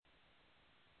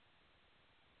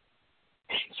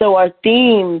So our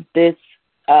theme this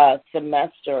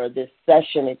semester, or this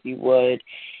session, if you would,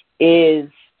 is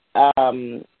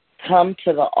come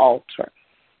to the altar.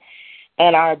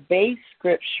 And our base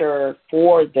scripture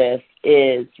for this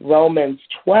is Romans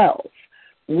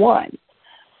 12:1,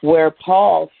 where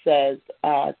Paul says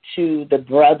to the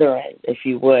brethren, if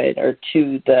you would, or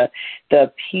to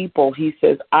the people, he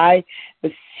says, I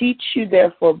beseech you,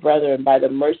 therefore, brethren, by the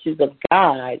mercies of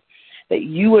God, that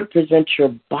you would present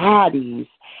your bodies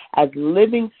as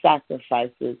living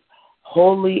sacrifices,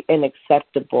 holy and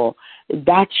acceptable.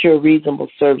 That's your reasonable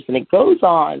service. And it goes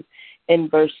on in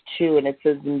verse 2, and it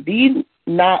says, and be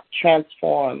not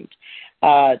transformed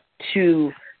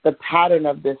to the pattern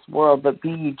of this world, but be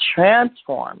ye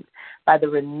transformed by the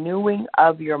renewing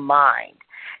of your mind.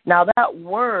 Now that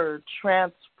word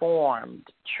transformed,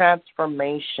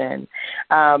 transformation,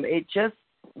 it just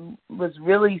was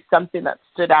really something that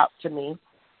stood out to me.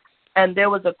 And there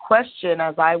was a question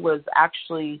as I was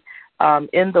actually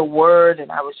in the Word,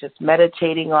 and I was just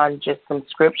meditating on just some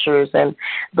scriptures, and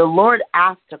the Lord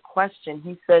asked a question.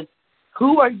 He said,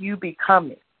 who are you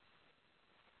becoming?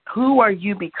 Who are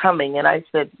you becoming? And I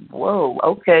said, whoa,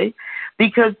 okay.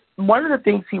 Because one of the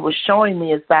things he was showing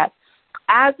me is that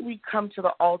as we come to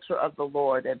the altar of the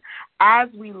Lord, and as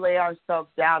we lay ourselves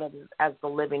down as the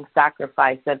living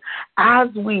sacrifice, and as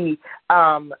we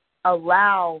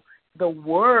allow the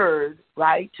Word,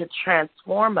 right, to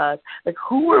transform us, like,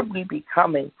 who are we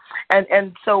becoming?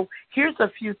 And so here's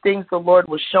a few things the Lord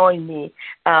was showing me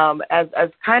as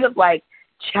kind of like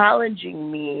challenging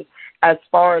me as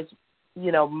far as,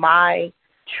 you know, my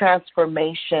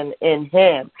transformation in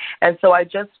Him. And so I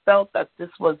just felt that this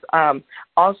was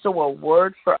also a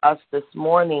word for us this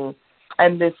morning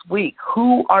and this week.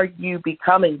 Who are you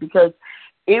becoming? Because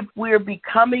if we're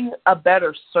becoming a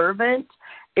better servant,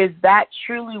 is that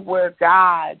truly where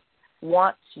God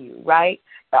wants you, right?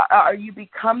 Are you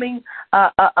becoming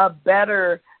a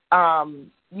better,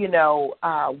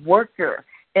 worker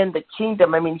in the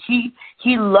kingdom? I mean,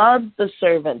 he loves the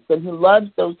servants and he loves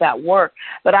those that work.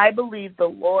 But I believe the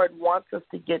Lord wants us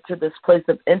to get to this place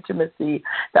of intimacy,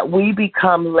 that we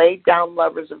become laid down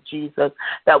lovers of Jesus,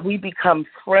 that we become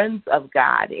friends of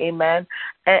God. Amen.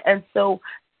 And so,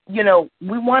 you know,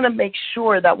 we want to make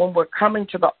sure that when we're coming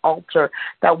to the altar,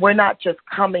 that we're not just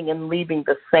coming and leaving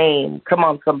the same. Come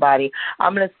on, somebody.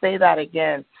 I'm going to say that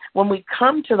again. When we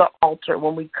come to the altar,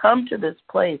 when we come to this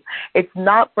place, it's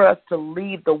not for us to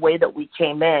leave the way that we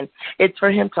came in. It's for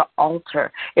Him to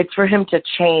alter. It's for Him to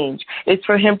change. It's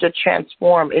for Him to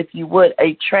transform, if you would,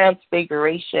 a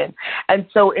transfiguration. And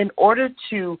so in order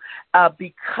to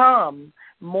become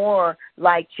more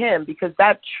like Him, because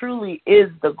that truly is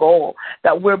the goal,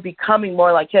 that we're becoming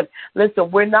more like Him.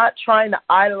 Listen, we're not trying to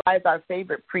idolize our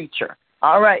favorite preacher.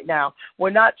 All right, now,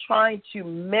 we're not trying to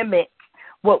mimic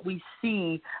what we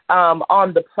see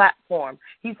on the platform.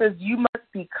 He says, you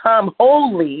must become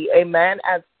holy, amen,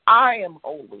 as I am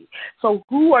holy. So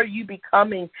who are you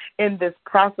becoming in this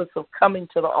process of coming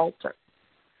to the altar?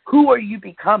 Who are you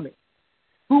becoming?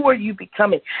 Who are you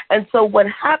becoming? And so what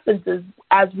happens is,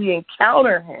 as we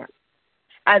encounter Him,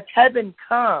 as heaven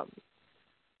comes,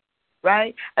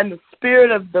 right, and the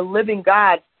Spirit of the living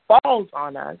God falls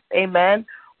on us, amen,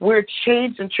 we're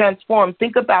changed and transformed.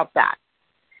 Think about that.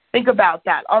 Think about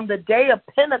that. On the day of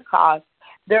Pentecost,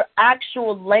 their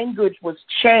actual language was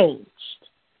changed.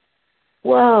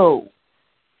 Whoa.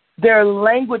 Their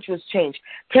language was changed.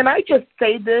 Can I just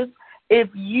say this? If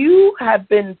you have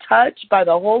been touched by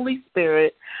the Holy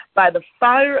Spirit, by the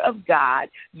fire of God,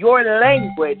 your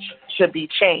language should be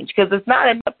changed, because it's not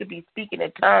enough to be speaking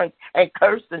in tongues and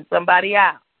cursing somebody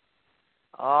out.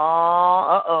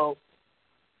 Oh,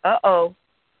 uh-oh.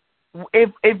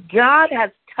 If God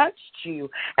has touched you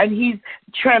and He's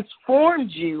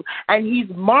transformed you and He's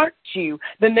marked you,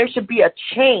 then there should be a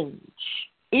change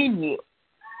in you.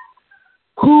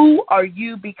 Who are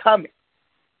you becoming?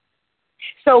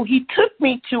 So He took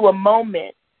me to a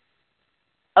moment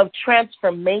of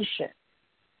transformation.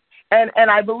 And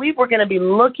I believe we're going to be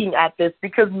looking at this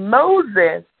because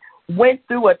Moses went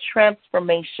through a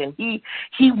transformation.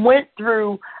 He went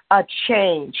through a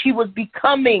change. He was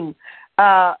becoming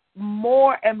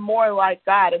more and more like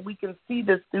God, and we can see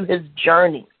this through his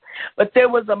journey. But there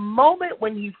was a moment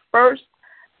when he first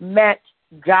met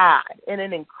God in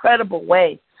an incredible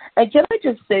way. And can I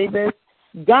just say this?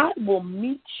 God will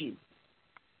meet you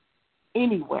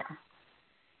anywhere.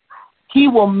 He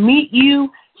will meet you.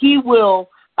 He will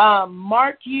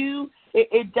mark you.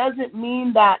 It doesn't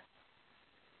mean that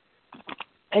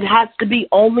it has to be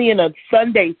only in a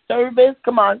Sunday service.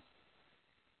 Come on.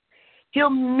 He'll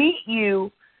meet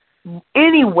you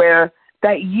anywhere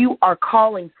that you are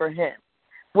calling for him.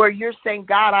 where you're saying,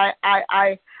 God,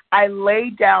 I lay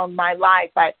down my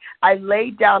life. I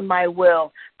lay down my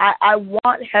will. I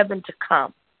want heaven to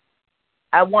come.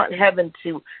 I want heaven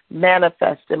to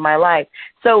manifest in my life.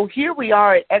 So here we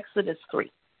are at Exodus 3.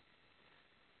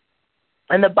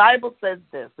 And the Bible says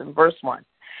this in verse 1.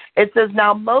 It says,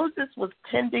 now Moses was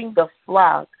tending the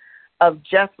flock of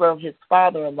Jethro, his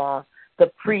father-in-law,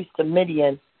 the priest of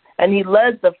Midian, and he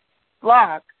led the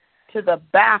flock to the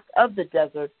back of the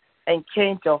desert and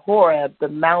came to Horeb, the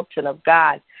mountain of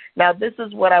God. Now, this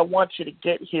is what I want you to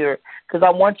get here, because I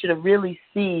want you to really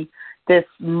see this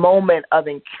moment of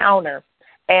encounter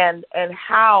and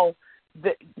how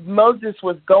Moses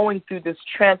was going through this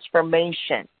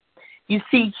transformation. You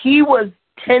see, he was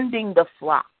tending the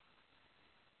flock.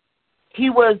 He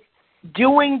was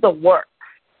doing the work.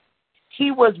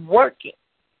 He was working,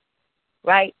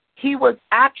 right? He was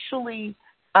actually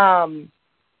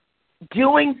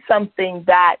doing something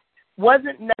that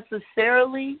wasn't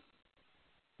necessarily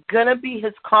going to be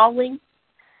his calling,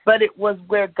 but it was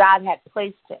where God had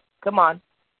placed him. Come on.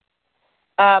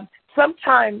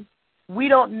 Sometimes we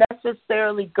don't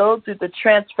necessarily go through the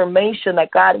transformation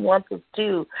that God wants us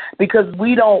to because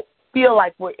we don't feel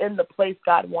like we're in the place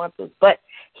God wants us, but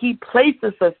he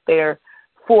places us there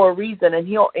for a reason, and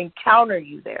he'll encounter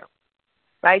you there,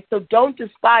 right? So don't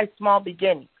despise small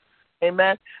beginnings.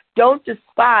 Amen. Don't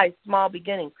despise small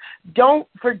beginnings. Don't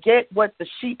forget what the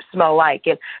sheep smell like,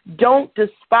 and don't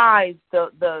despise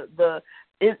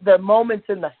the moments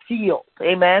in the field.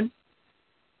 Amen.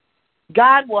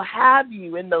 God will have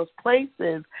you in those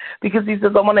places because he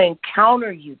says, I want to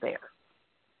encounter you there.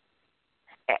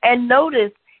 And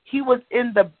notice he was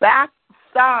in the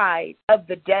backside of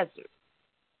the desert.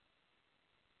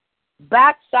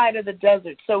 Backside of the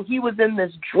desert. So he was in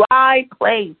this dry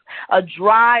place, a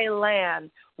dry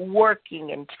land,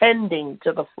 working and tending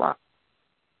to the flock.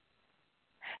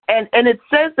 And it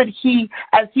says that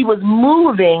as he was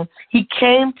moving, he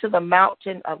came to the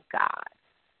mountain of God.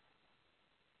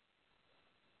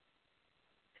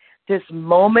 This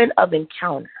moment of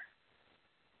encounter.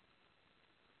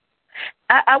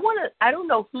 I don't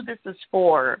know who this is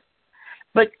for,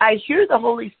 but I hear the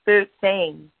Holy Spirit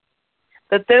saying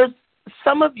that there's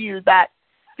some of you that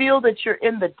feel that you're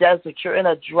in the desert, you're in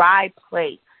a dry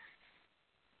place,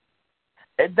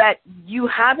 that you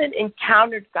haven't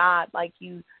encountered God like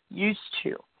you used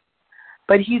to.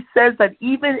 But he says that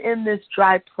even in this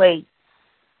dry place,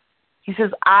 he says,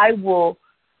 I will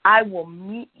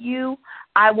meet you,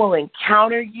 I will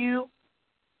encounter you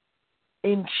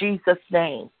in Jesus'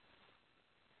 name.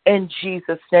 In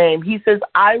Jesus' name. He says,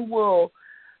 I will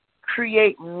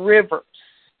create rivers.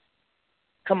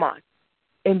 Come on.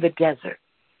 In the desert.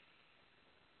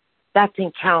 That's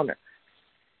encounter.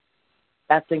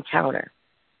 That's encounter.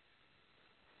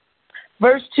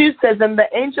 Verse 2 says, and the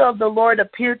angel of the Lord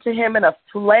appeared to him in a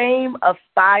flame of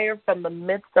fire from the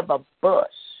midst of a bush.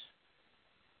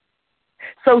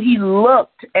 So he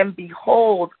looked, and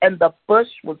behold, and the bush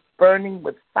was burning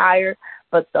with fire,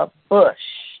 but the bush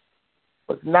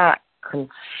was not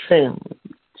consumed.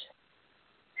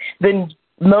 Then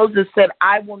Moses said,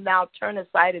 I will now turn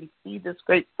aside and see this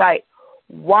great sight,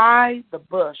 why the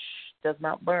bush does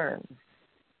not burn.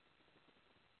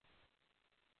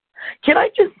 Can I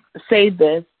just say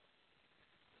this?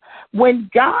 When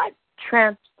God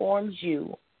transforms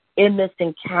you in this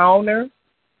encounter,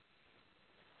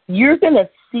 you're going to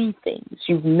see things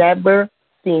you've never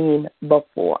seen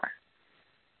before.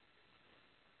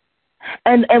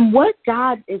 And what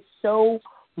God is so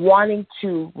wanting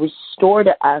to restore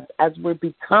to us as we're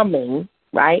becoming,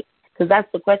 right? Because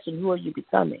that's the question, who are you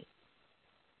becoming?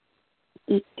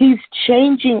 He's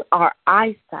changing our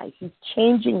eyesight. He's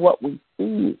changing what we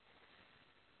see.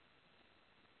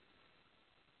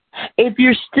 If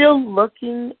you're still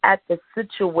looking at the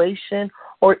situation,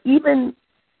 or even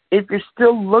if you're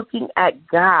still looking at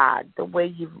God the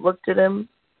way you've looked at him,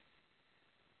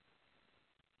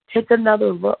 take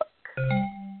another look.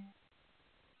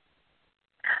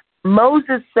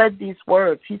 Moses said these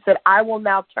words. He said, I will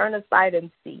now turn aside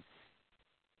and see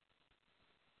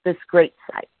this great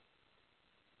sight.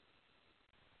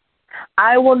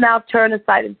 I will now turn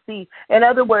aside and see. In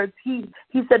other words, he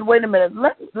said, wait a minute,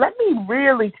 let me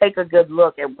really take a good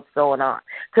look at what's going on.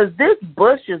 Because this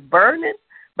bush is burning,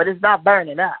 but it's not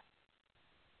burning up.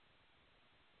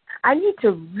 I need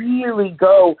to really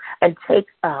go and take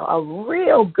a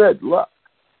real good look.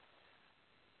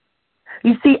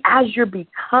 You see, as you're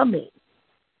becoming,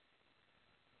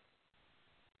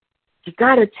 you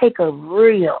got to take a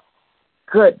real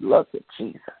good look at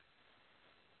Jesus.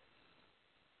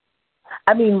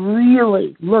 I mean,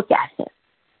 really look at him.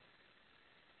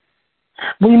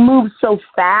 We move so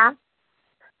fast,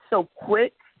 so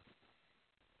quick.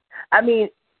 I mean,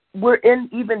 we're in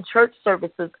even church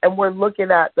services and we're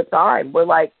looking at the time. We're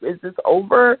like, is this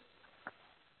over?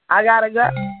 I got to go.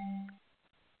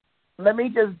 Let me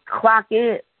just clock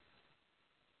in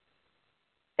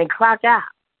and clock out.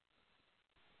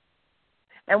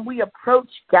 And we approach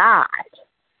God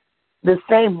the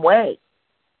same way.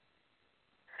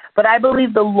 But I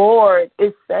believe the Lord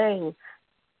is saying,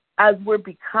 as we're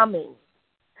becoming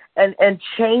and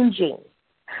changing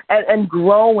and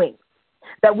growing,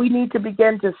 that we need to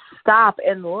begin to stop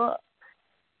and look.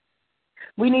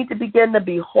 We need to begin to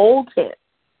behold Him.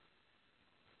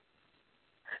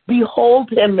 Behold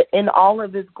Him in all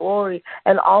of His glory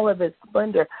and all of His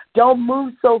splendor. Don't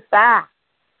move so fast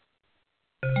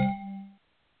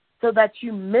so that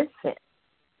you miss Him.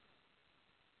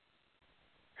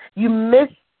 You miss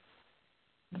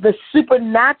the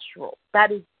supernatural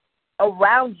that is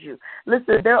around you.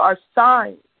 Listen, there are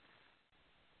signs.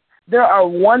 There are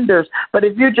wonders. But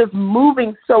if you're just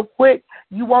moving so quick,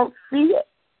 you won't see it.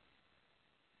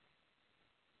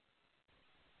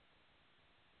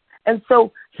 And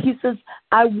so He says,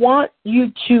 I want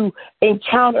you to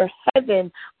encounter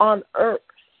heaven on earth.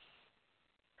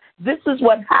 This is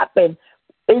what happened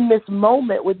in this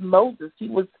moment with Moses. He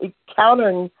was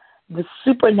encountering the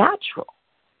supernatural.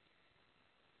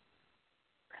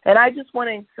 And I just want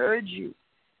to encourage you,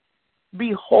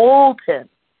 behold Him.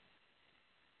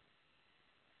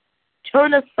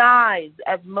 Turn aside,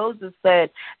 as Moses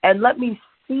said, and let me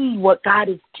see what God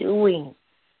is doing.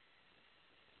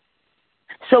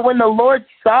 So when the Lord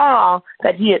saw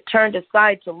that he had turned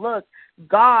aside to look,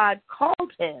 God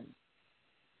called him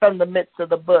from the midst of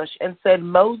the bush and said,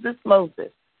 Moses,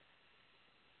 Moses.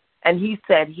 And he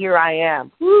said, here I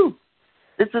am. Whew,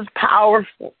 this is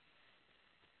powerful.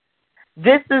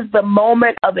 This is the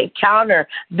moment of encounter.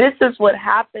 This is what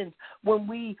happens when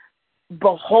we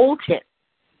behold Him.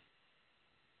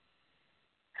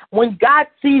 When God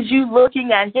sees you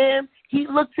looking at Him, He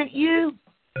looks at you.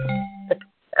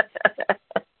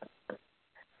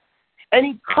 And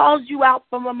He calls you out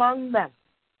from among them.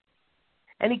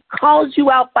 And He calls you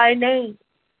out by name.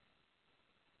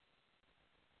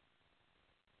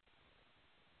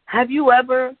 Have you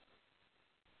ever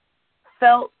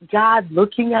felt God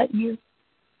looking at you?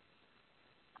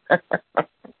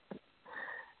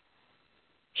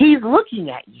 He's looking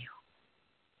at you.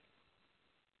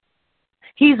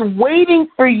 He's waiting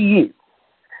for you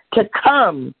to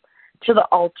come to the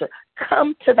altar.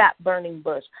 Come to that burning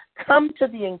bush. Come to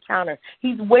the encounter.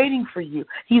 He's waiting for you.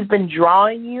 He's been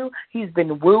drawing you. He's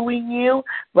been wooing you,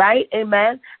 right?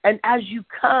 Amen. And as you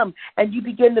come and you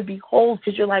begin to behold,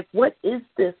 because you're like, what is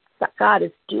this that God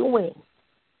is doing?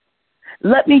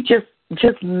 Let me just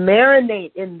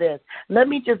marinate in this. Let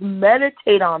me just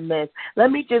meditate on this.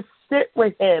 Let me just sit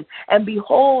with Him and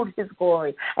behold His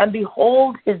glory and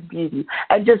behold His beauty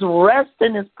and just rest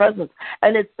in His presence.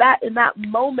 And it's that in that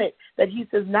moment that He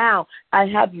says, now I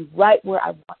have you right where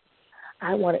I want you.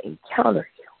 I want to encounter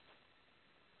you.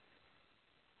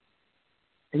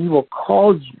 And He will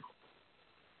call you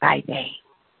by name.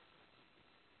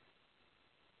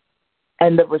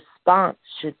 And the response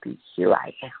should be, here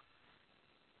I am.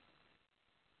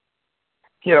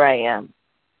 Here I am.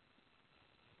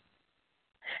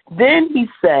 Then He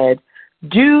said,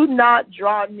 do not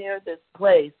draw near this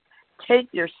place. Take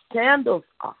your sandals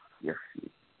off your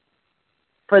feet.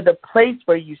 For the place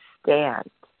where you stand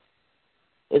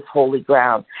is holy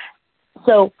ground.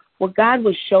 So what God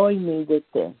was showing me with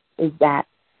this is that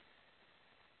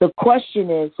the question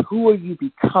is, who are you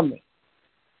becoming?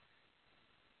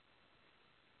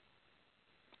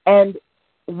 And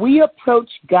we approach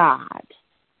God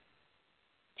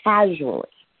casually.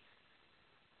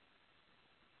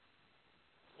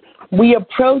 We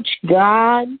approach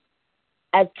God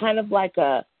as kind of like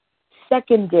a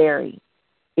secondary,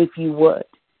 if you would.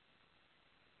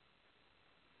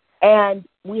 And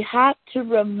we have to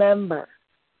remember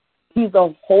He's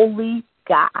a holy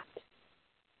God.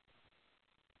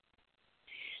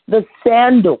 The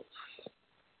sandals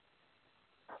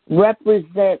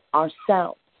represent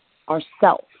ourselves, our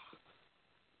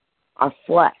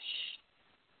flesh.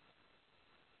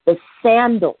 The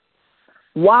sandals.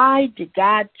 Why did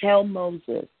God tell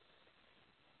Moses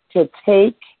to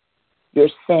take your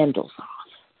sandals off?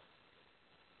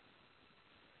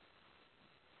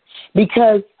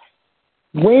 Because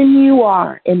when you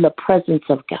are in the presence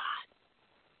of God,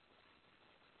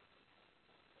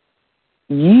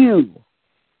 you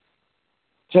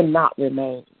cannot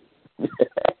remain.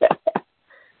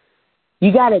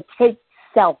 You got to take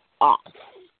self off.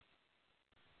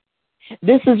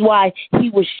 This is why he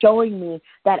was showing me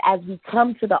that as we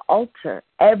come to the altar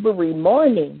every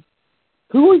morning,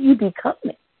 who are you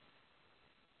becoming?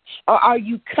 Or are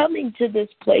you coming to this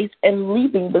place and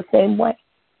leaving the same way?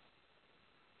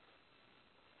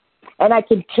 And I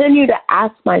continue to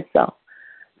ask myself,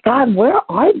 God, where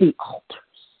are the altars?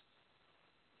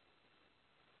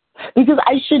 Because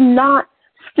I should not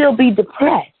still be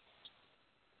depressed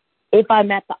if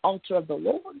I'm at the altar of the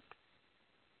Lord.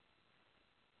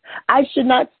 I should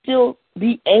not still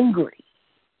be angry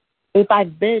if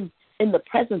I've been in the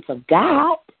presence of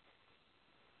God.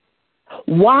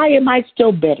 Why am I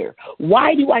still bitter?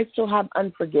 Why do I still have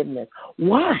unforgiveness?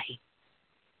 Why?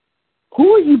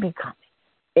 Who are you becoming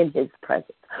in his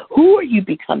presence? Who are you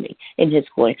becoming in his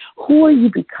glory? Who are you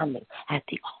becoming at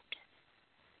the altar?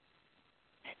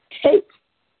 Take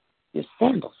your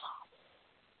sandals off.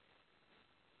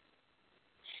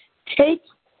 Take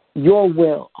your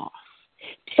will off.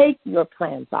 Take your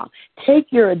plans off. Take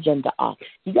your agenda off.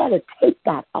 You got to take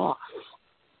that off.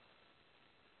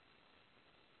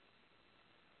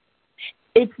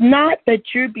 It's not that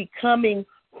you're becoming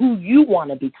who you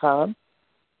want to become.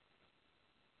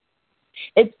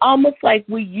 It's almost like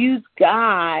we use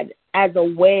God as a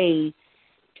way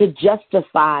to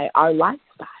justify our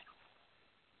lifestyle.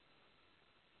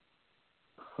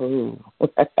 Ooh.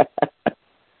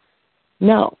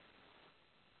 No.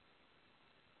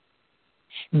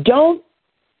 Don't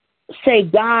say,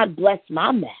 God bless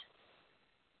my mess.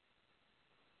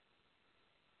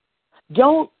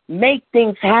 Don't make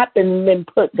things happen and then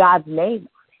put God's name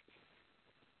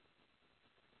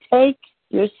on it. Take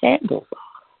your sandals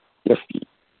off your feet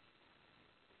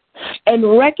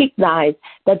and recognize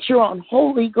that you're on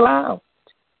holy ground.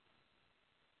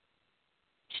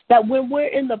 That when we're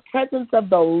in the presence of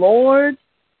the Lord,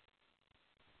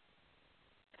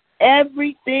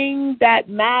 everything that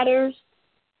matters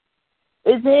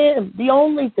is him, the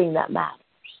only thing that matters.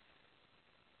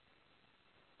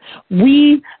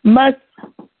 We must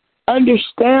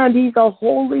understand he's a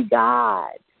holy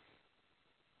God.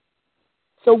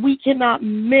 So we cannot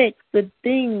mix the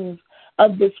things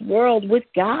of this world with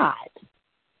God.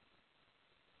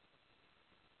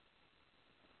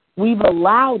 We've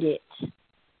allowed it.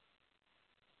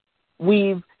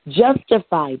 We've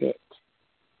justified it.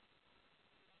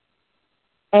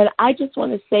 And I just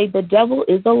want to say the devil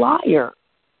is a liar.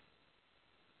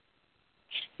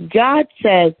 God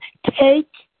says, take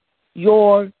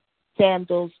your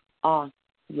sandals off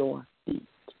your feet.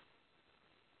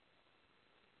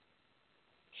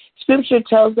 Scripture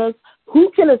tells us,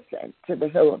 who can ascend to the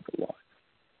hill of the Lord?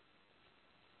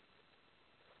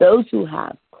 Those who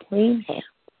have clean hands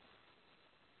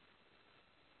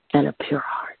and a pure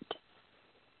heart.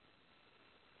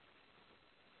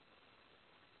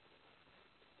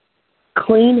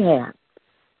 Clean hands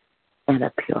and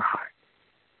a pure heart.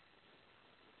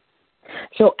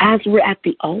 So as we're at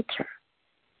the altar,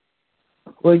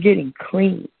 we're getting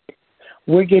cleaned.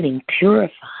 We're getting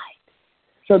purified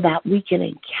so that we can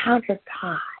encounter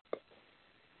God.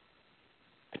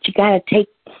 But you got to take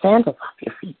the sandals off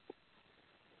your feet.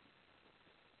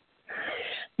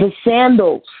 The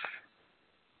sandals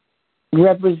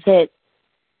represent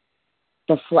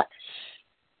the flesh,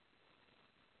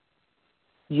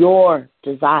 your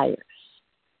desires,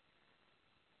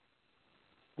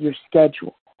 your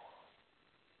schedule.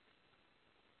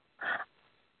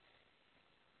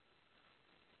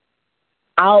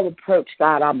 I'll approach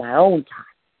God on my own time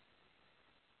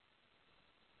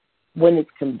when it's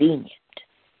convenient,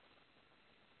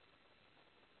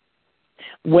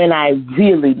 when I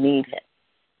really need him.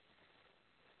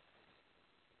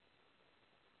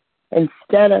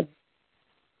 Instead of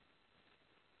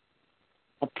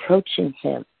approaching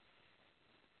him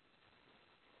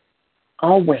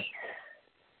always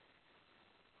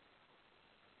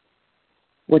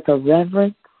with a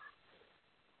reverence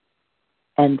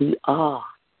and the awe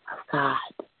of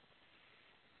God.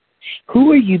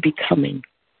 Who are you becoming?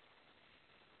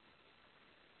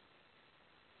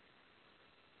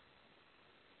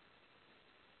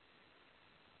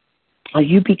 Are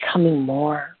you becoming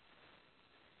more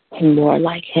and more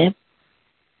like him?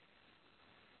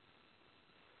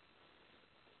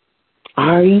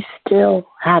 Or you still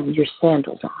have your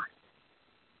sandals on?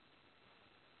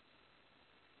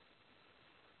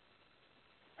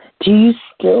 Do you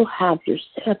still have your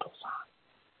sandals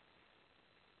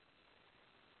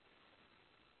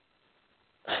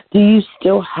on? Do you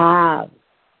still have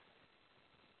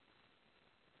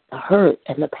the hurt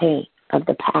and the pain of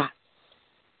the past?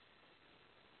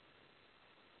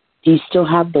 Do you still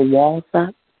have the walls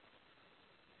up?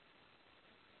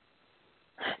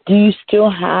 Do you still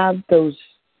have those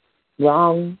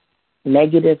wrong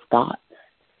negative thoughts.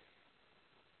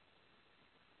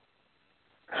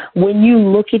 When you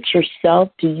look at yourself,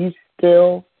 do you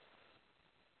still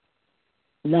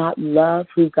not love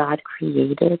who God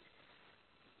created?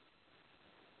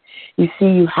 You see,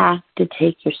 you have to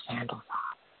take your sandals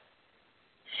off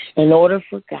in order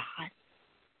for God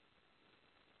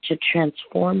to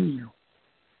transform you,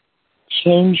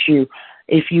 change you,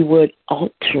 if you would,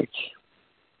 alter you.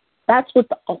 That's what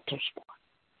the altar's for.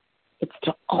 It's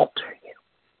to alter you.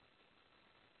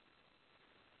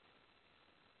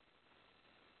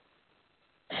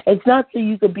 It's not so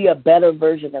you could be a better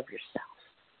version of yourself.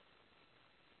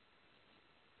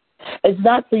 It's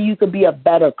not so you could be a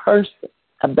better person,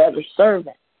 a better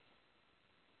servant.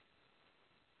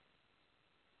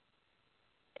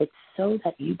 It's so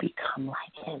that you become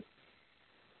like him.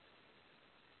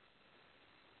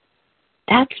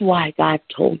 That's why God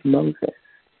told Moses,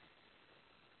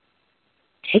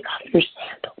 take off your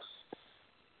sandals.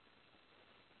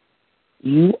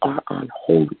 You are on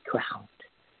holy ground.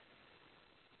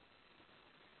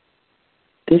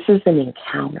 This is an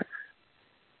encounter.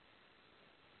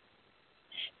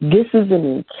 This is an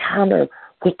encounter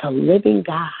with the living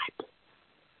God.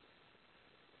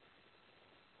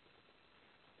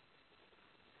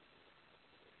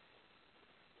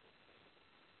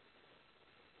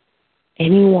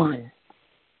 Anyone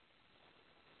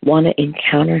want to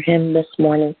encounter him this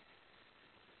morning?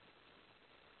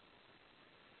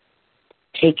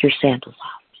 Take your sandals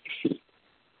off your feet.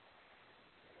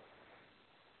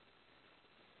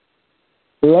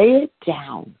 Lay it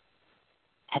down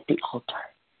at the altar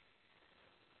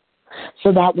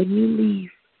so that when you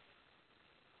leave,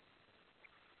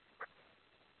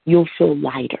 you'll feel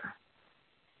lighter.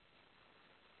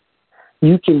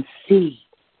 You can see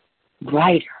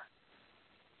brighter.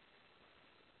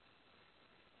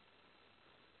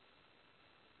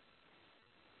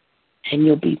 And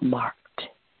you'll be marked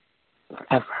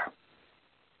forever.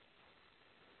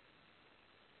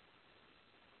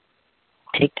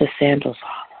 Take the sandals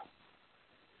off.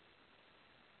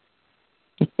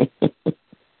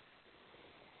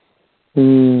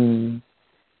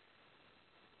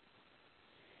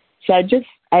 So I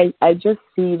just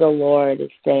see the Lord is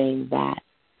saying that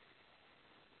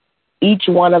each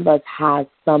one of us has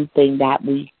something that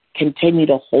we continue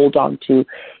to hold on to,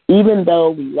 even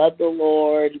though we love the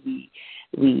Lord. We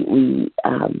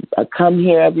come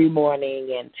here every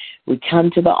morning and we come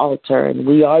to the altar and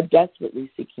we are desperately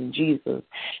seeking Jesus.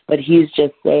 But he's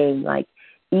just saying, like,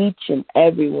 each and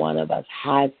every one of us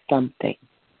has something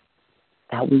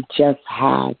that we just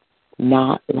have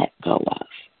not let go of.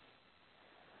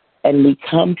 And we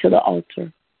come to the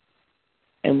altar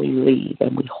and we leave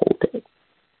and we hold it.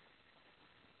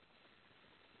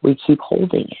 We keep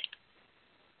holding it.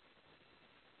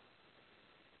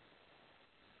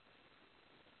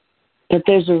 But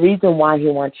there's a reason why he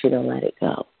wants you to let it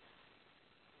go.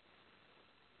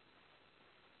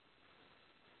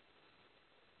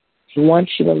 He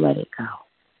wants you to let it go.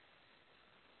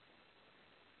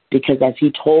 Because as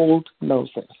he told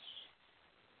Moses,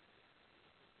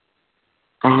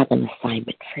 I have an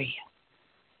assignment for you.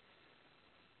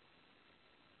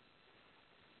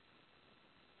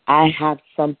 I have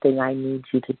something I need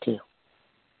you to do.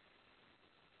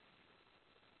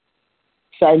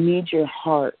 So I need your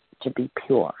heart to be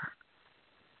pure.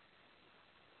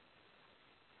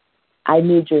 I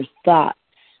need your thoughts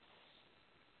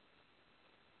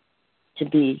to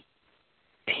be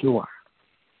pure.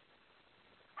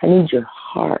 I need your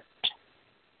heart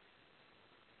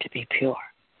to be pure.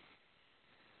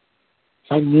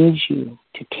 So I need you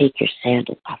to take your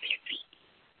sandals off your feet.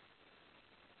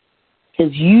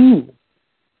 Because you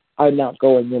are not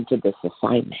going into this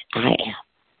assignment. I am.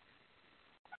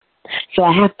 So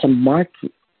I have to mark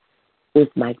you with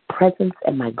my presence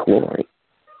and my glory.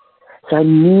 So I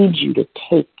need you to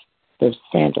take those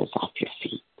sandals off your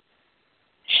feet.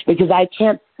 Because I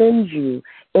can't send you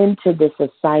into this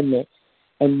assignment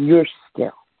and you're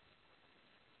still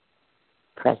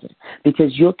present.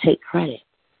 Because you'll take credit.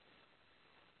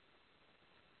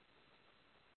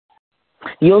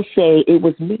 You'll say it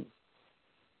was me.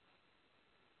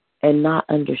 And not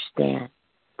understand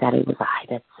that it was I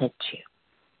that sent you.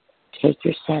 Take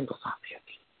your sandals off your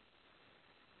feet.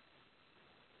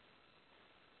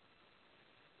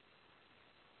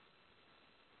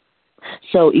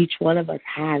 So each one of us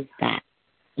has that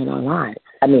in our lives.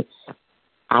 I mean,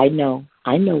 I know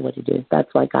what it is. That's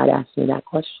why God asked me that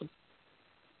question.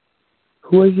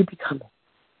 Who are you becoming?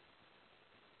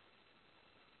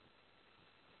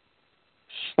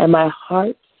 And my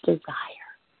heart's desire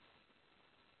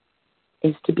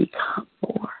is to become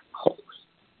more holy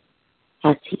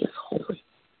as he is holy.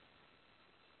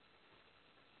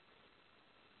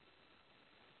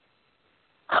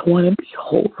 I want to be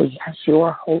holy as you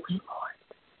are holy, Lord.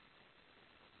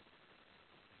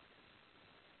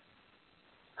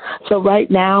 So right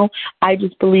now, I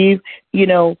just believe,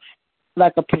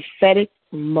 like a prophetic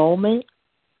moment,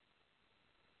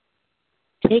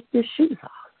 take your shoes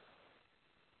off.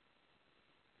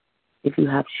 If you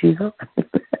have shoes on.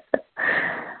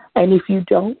 And if you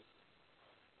don't,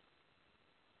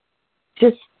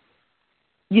 just,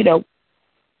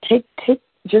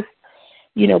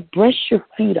 brush your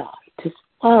feet off. Just,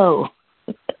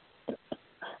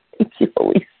 thank you,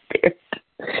 Holy Spirit.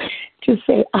 Just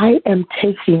say, I am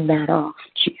taking that off,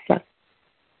 Jesus.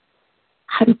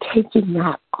 I'm taking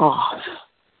that off.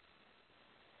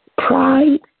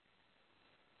 Pride,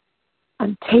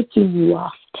 I'm taking you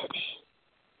off today.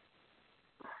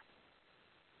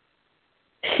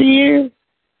 Fear,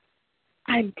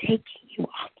 I'm taking you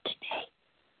off today.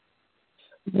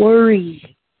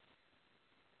 Worry,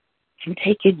 I'm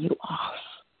taking you off.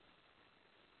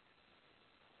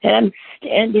 And I'm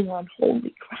standing on holy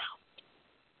ground.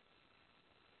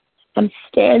 I'm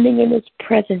standing in His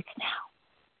presence now.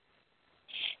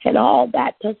 And all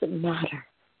that doesn't matter.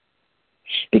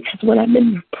 Because when I'm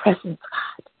in your presence,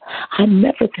 God, I'm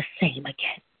never the same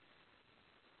again.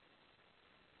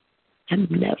 I'm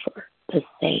never the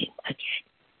same again.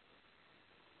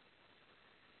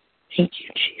 Thank you,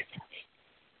 Jesus.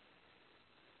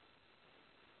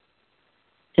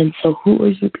 And so who are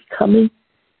you becoming?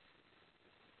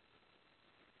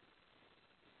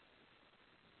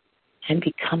 I'm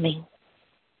becoming.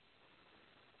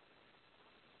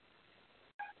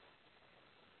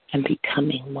 I'm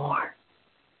becoming more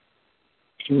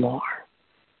and more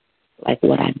like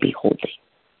what I'm beholding.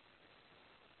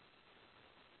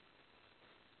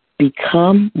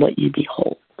 Become what you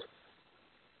behold.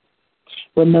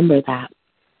 Remember that.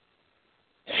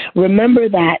 Remember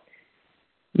that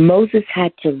Moses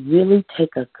had to really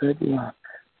take a good look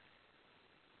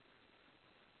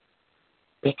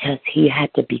because he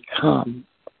had to become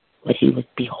what he was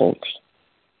beholding.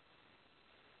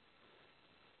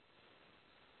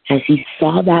 As he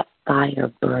saw that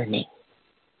fire burning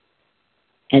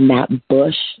and that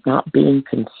bush not being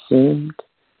consumed,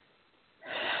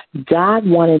 God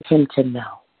wanted him to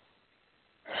know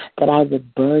that I will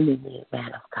burn in you,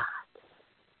 man of God.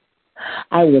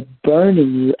 I will burn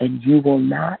in you and you will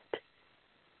not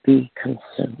be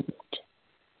consumed.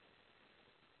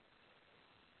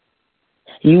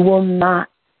 You will not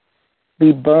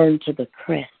be burned to the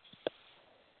crisp.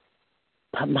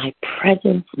 But my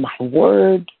presence, my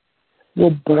word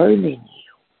will burn in you.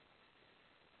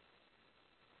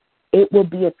 It will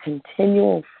be a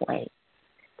continual flame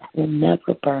that will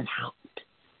never burn out.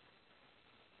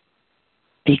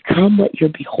 Become what you're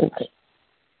beholding.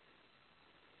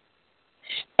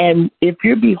 And if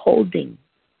you're beholding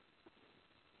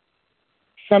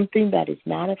something that is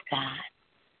not of God,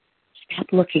 stop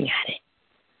looking at it.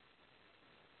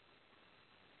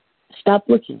 Stop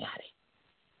looking at it.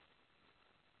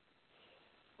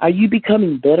 Are you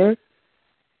becoming bitter?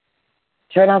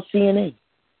 Turn off CNN.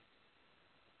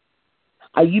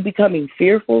 Are you becoming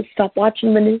fearful? Stop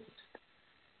watching the news.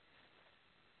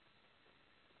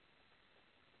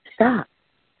 Stop.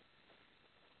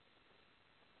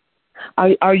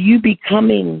 Are you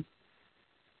becoming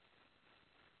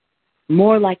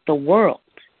more like the world?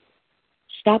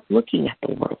 Stop looking at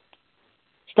the world.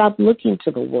 Stop looking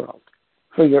to the world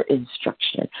for your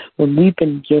instruction when we've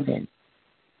been given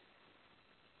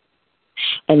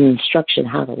an instruction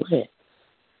how to live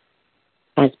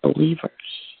as believers.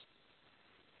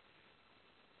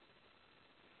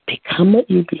 Become what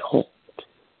you behold.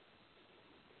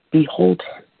 Behold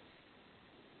Him.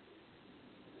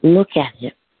 Look at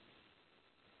Him.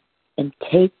 And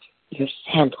take your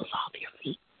sandals off your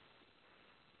feet.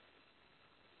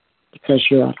 Because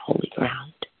you're on holy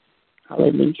ground.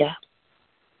 Hallelujah.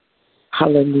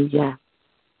 Hallelujah.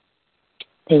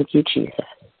 Thank you, Jesus.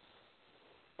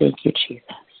 Thank you, Jesus.